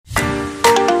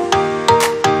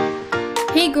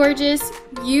Hey gorgeous,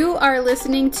 you are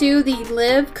listening to the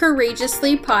Live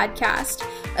Courageously podcast,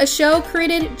 a show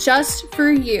created just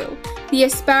for you, the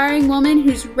aspiring woman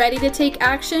who's ready to take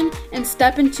action and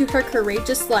step into her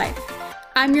courageous life.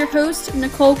 I'm your host,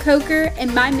 Nicole Coker,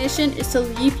 and my mission is to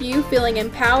leave you feeling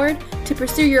empowered to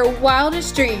pursue your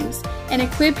wildest dreams and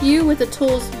equip you with the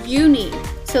tools you need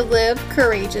to live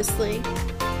courageously.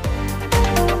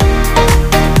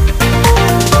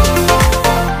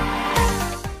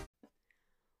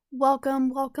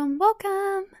 Welcome.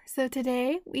 So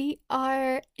today we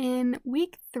are in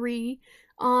week 3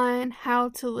 on how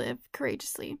to live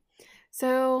courageously.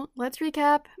 So let's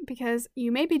recap because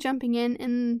you may be jumping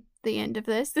in the end of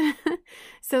this.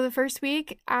 So the first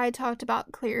week I talked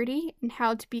about clarity and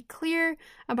how to be clear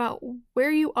about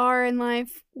where you are in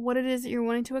life, what it is that you're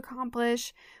wanting to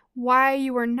accomplish, why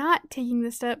you are not taking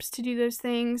the steps to do those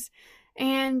things.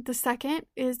 And the second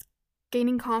is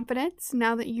gaining confidence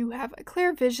now that you have a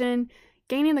clear vision,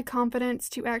 gaining the confidence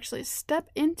to actually step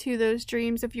into those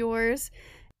dreams of yours.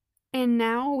 And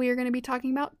now we are going to be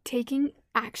talking about taking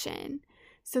action.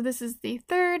 So this is the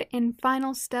third and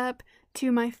final step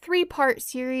to my 3-part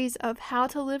series of how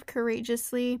to live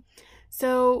courageously.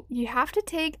 So you have to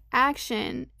take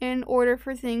action in order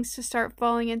for things to start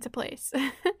falling into place.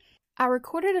 I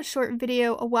recorded a short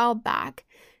video a while back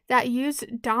that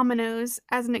used dominoes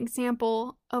as an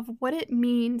example of what it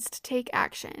means to take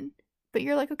action. But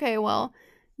you're like, okay, well,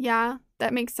 yeah,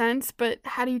 that makes sense, but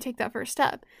how do you take that first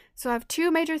step? So I have 2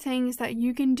 major things that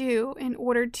you can do in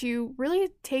order to really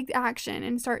take action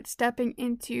and start stepping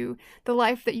into the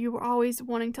life that you were always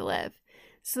wanting to live.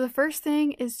 So the first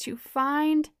thing is to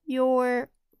find your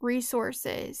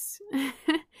resources.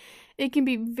 It can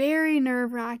be very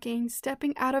nerve-wracking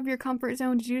stepping out of your comfort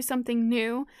zone to do something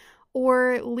new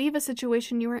or leave a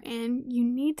situation you are in. You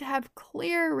need to have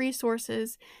clear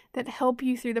resources that help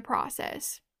you through the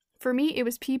process. For me, it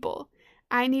was people.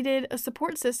 I needed a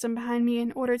support system behind me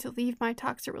in order to leave my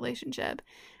toxic relationship.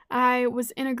 I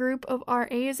was in a group of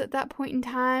RAs at that point in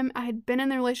time. I had been in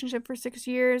the relationship for 6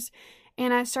 years,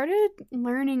 and I started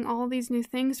learning all these new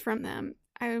things from them.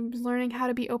 I was learning how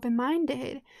to be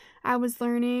open-minded. I was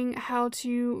learning how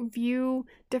to view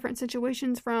different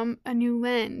situations from a new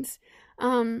lens.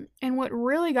 And what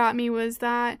really got me was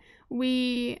that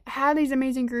we had these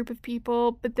amazing group of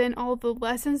people, but then all the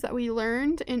lessons that we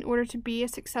learned in order to be a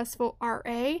successful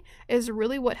RA is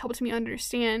really what helped me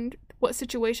understand what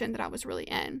situation that I was really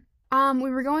in. We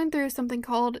were going through something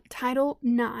called Title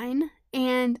IX,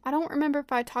 and I don't remember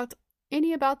if I talked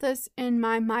any about this in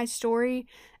my story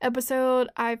episode.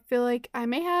 I feel like I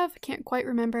may have, can't quite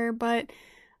remember, but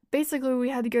basically we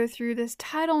had to go through this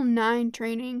Title IX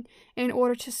training in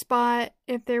order to spot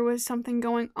if there was something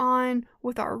going on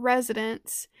with our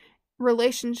residents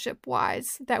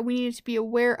relationship-wise that we needed to be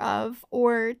aware of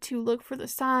or to look for the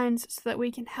signs so that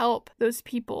we can help those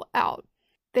people out.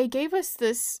 They gave us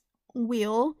this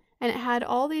wheel and it had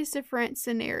all these different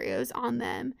scenarios on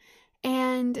them,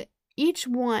 and each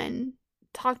one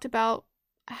talked about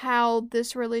how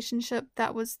this relationship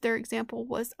that was their example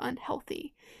was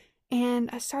unhealthy. And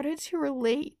I started to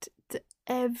relate to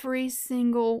every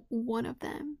single one of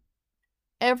them.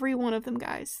 Every one of them,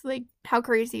 guys. Like, how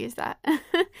crazy is that?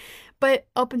 But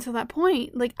up until that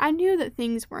point, like, I knew that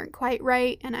things weren't quite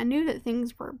right, and I knew that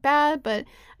things were bad, but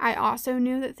I also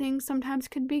knew that things sometimes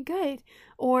could be good.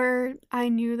 Or I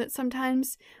knew that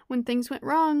sometimes when things went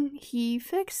wrong, he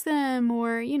fixed them,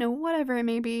 or, whatever it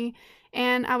may be.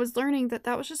 And I was learning that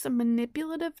that was just a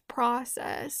manipulative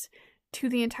process to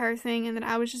the entire thing, and that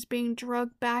I was just being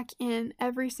drugged back in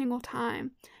every single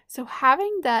time. So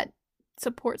having that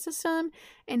support system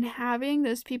and having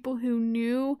those people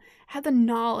who had the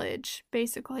knowledge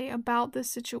basically about this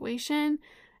situation,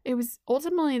 it was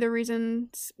ultimately the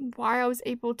reasons why I was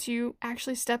able to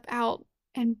actually step out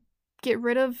and get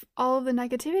rid of all of the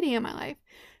negativity in my life.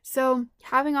 So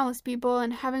having all those people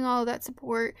and having all of that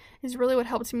support is really what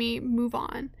helped me move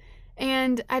on.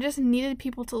 And I just needed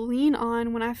people to lean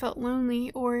on when I felt lonely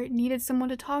or needed someone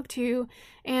to talk to.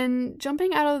 And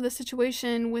jumping out of the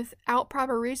situation without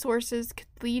proper resources could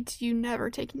lead to you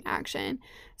never taking action.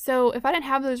 So if I didn't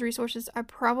have those resources, I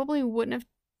probably wouldn't have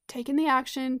taken the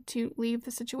action to leave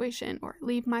the situation or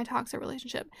leave my toxic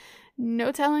relationship.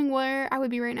 No telling where I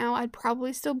would be right now. I'd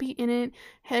probably still be in it.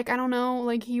 Heck, I don't know.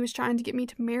 Like, he was trying to get me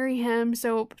to marry him,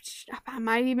 so I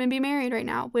might even be married right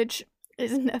now, which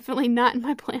is definitely not in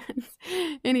my plans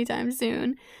anytime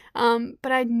soon.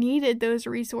 But I needed those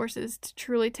resources to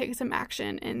truly take some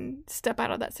action and step out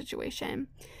of that situation.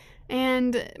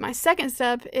 And my second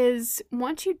step is,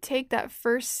 once you take that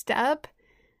first step,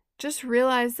 just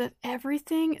realize that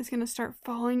everything is going to start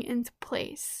falling into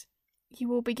place. you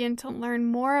will begin to learn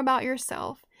more about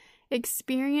yourself,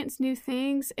 experience new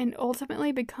things, and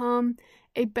ultimately become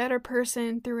a better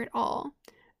person through it all.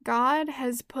 God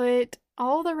has put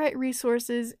all the right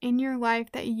resources in your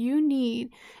life that you need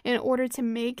in order to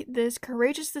make this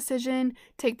courageous decision,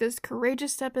 take this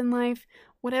courageous step in life,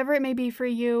 whatever it may be for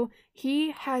you.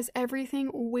 He has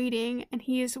everything waiting, and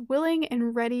He is willing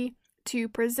and ready to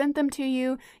present them to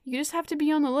you. You just have to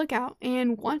be on the lookout,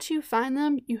 and once you find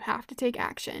them, you have to take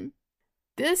action.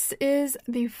 This is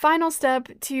the final step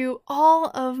to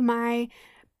all of my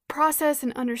process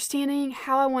and understanding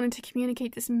how I wanted to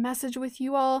communicate this message with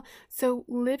you all. So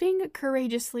living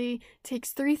courageously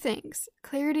takes 3 things: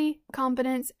 clarity,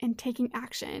 confidence, and taking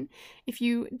action. If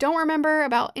you don't remember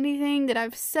about anything that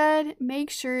I've said, make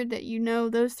sure that you know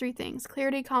those 3 things: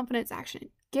 clarity, confidence,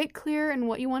 action. Get clear in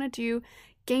what you want to do,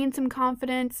 gain some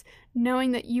confidence,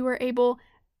 knowing that you are able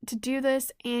to do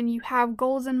this and you have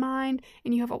goals in mind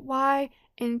and you have a why.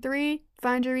 And 3,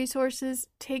 find your resources,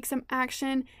 take some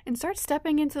action, and start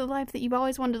stepping into the life that you've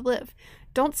always wanted to live.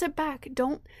 Don't sit back.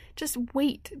 Don't just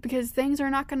wait, because things are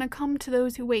not going to come to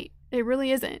those who wait. It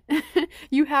really isn't.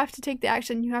 You have to take the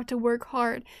action. You have to work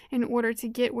hard in order to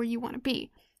get where you want to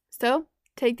be. So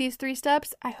take these 3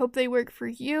 steps. I hope they work for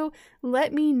you.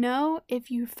 Let me know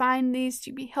if you find these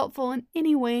to be helpful in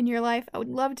any way in your life. I would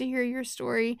love to hear your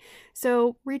story.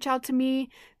 So reach out to me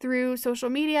through social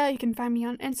media. You can find me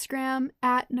on Instagram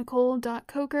at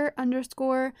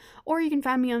nicole.coker_, or you can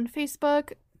find me on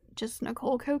Facebook, just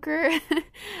Nicole Coker.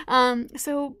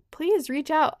 So please reach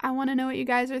out. I want to know what you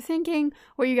guys are thinking,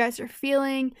 what you guys are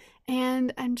feeling,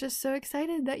 and I'm just so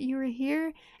excited that you are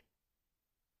here.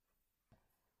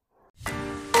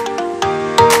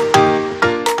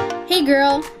 Hey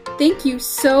girl, thank you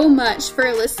so much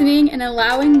for listening and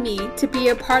allowing me to be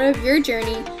a part of your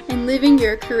journey in living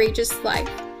your courageous life.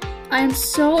 I am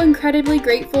so incredibly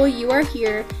grateful you are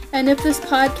here, and if this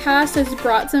podcast has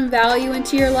brought some value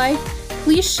into your life,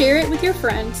 please share it with your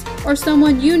friends or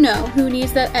someone you know who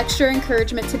needs that extra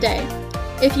encouragement today.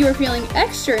 If you are feeling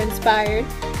extra inspired,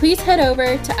 please head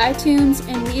over to iTunes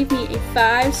and leave me a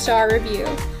 5-star review.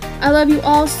 I love you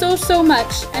all so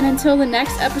much, and until the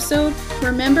next episode,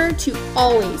 remember to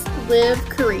always live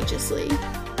courageously.